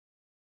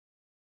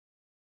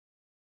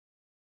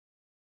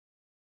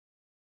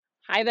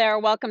Hi there,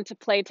 welcome to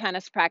Play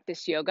Tennis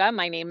Practice Yoga.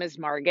 My name is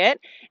Margaret,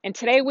 and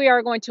today we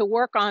are going to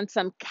work on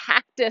some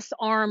cactus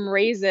arm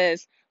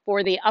raises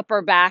for the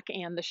upper back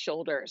and the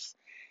shoulders.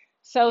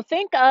 So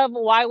think of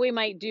why we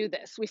might do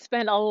this. We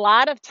spend a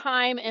lot of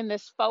time in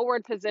this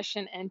forward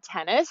position in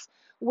tennis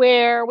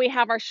where we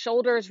have our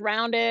shoulders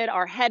rounded,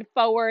 our head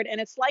forward,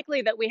 and it's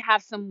likely that we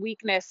have some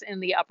weakness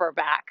in the upper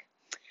back.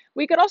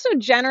 We could also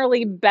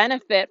generally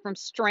benefit from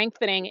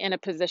strengthening in a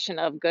position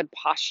of good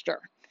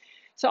posture.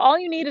 So all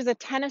you need is a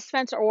tennis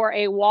fence or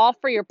a wall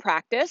for your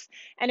practice.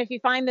 And if you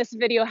find this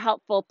video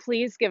helpful,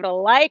 please give it a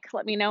like.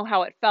 Let me know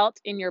how it felt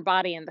in your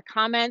body in the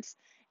comments.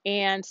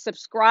 And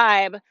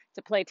subscribe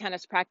to Play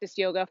Tennis Practice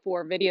Yoga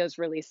for videos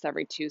released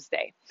every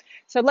Tuesday.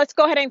 So let's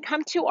go ahead and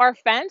come to our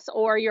fence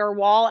or your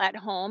wall at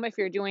home if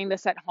you're doing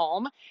this at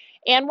home.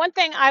 And one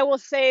thing I will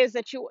say is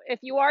that if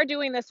you are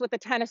doing this with a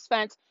tennis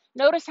fence,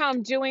 notice how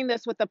I'm doing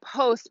this with the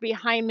post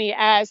behind me,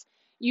 as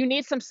you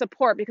need some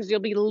support because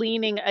you'll be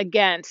leaning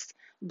against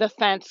the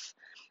fence.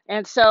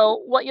 And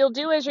so what you'll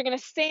do is you're going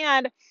to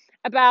stand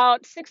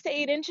about 6 to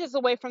 8 inches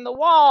away from the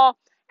wall,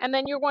 and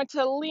then you're going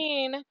to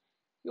lean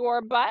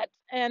your butt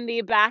and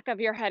the back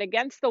of your head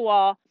against the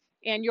wall,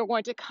 and you're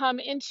going to come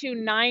into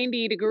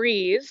 90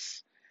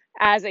 degrees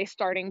as a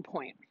starting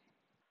point.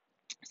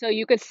 So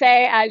you could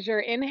say, as you're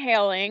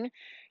inhaling,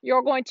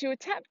 you're going to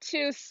attempt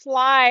to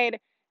slide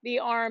the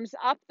arms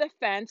up the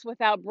fence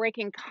without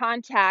breaking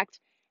contact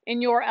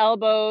in your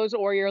elbows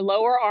or your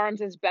lower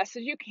arms as best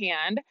as you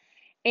can.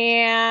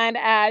 And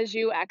as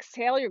you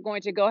exhale, you're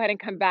going to go ahead and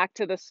come back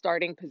to the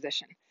starting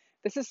position.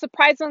 This is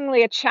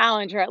surprisingly a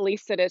challenge, or at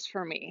least it is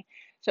for me.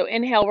 So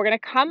inhale, we're going to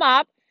come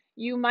up.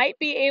 You might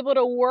be able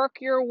to work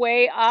your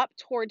way up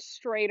towards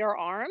straighter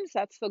arms.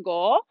 That's the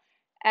goal.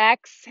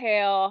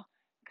 Exhale,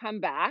 come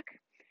back.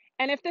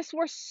 And if this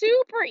were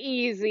super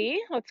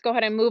easy, let's go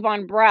ahead and move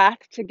on breath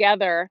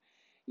together.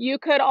 You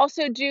could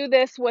also do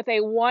this with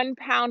a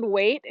 1-pound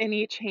weight in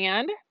each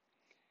hand.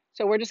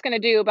 So we're just going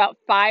to do about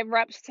 5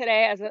 reps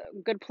today as a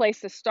good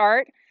place to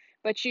start,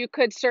 but you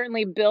could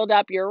certainly build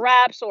up your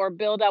reps or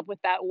build up with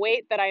that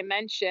weight that I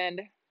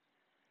mentioned.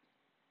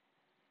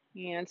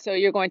 And so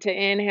you're going to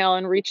inhale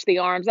and reach the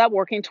arms up,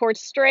 working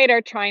towards straighter,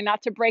 trying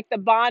not to break the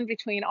bond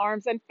between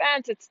arms and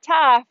fence. It's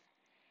tough.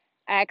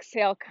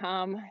 Exhale,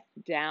 come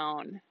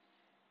down.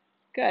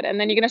 Good. And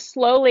then you're going to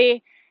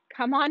slowly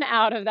come on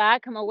out of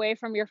that, come away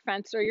from your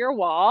fence or your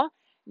wall.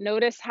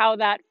 Notice how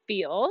that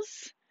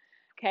feels.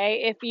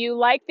 Okay, if you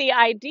like the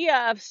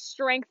idea of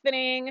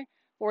strengthening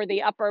for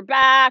the upper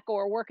back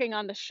or working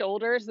on the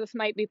shoulders, this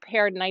might be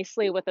paired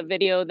nicely with a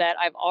video that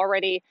I've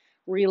already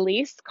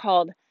released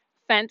called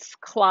Fence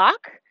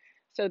Clock.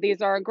 So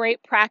these are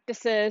great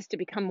practices to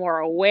become more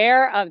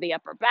aware of the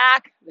upper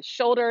back, the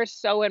shoulders,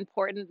 so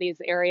important,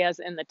 these areas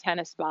in the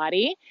tennis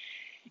body.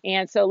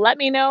 And so let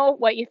me know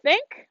what you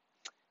think.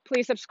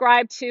 Please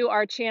subscribe to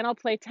our channel,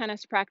 Play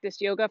Tennis Practice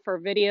Yoga, for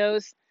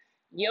videos,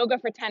 Yoga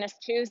for Tennis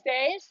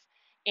Tuesdays.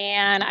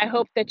 And I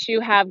hope that you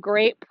have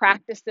great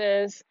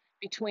practices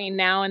between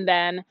now and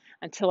then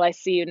until I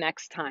see you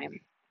next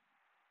time.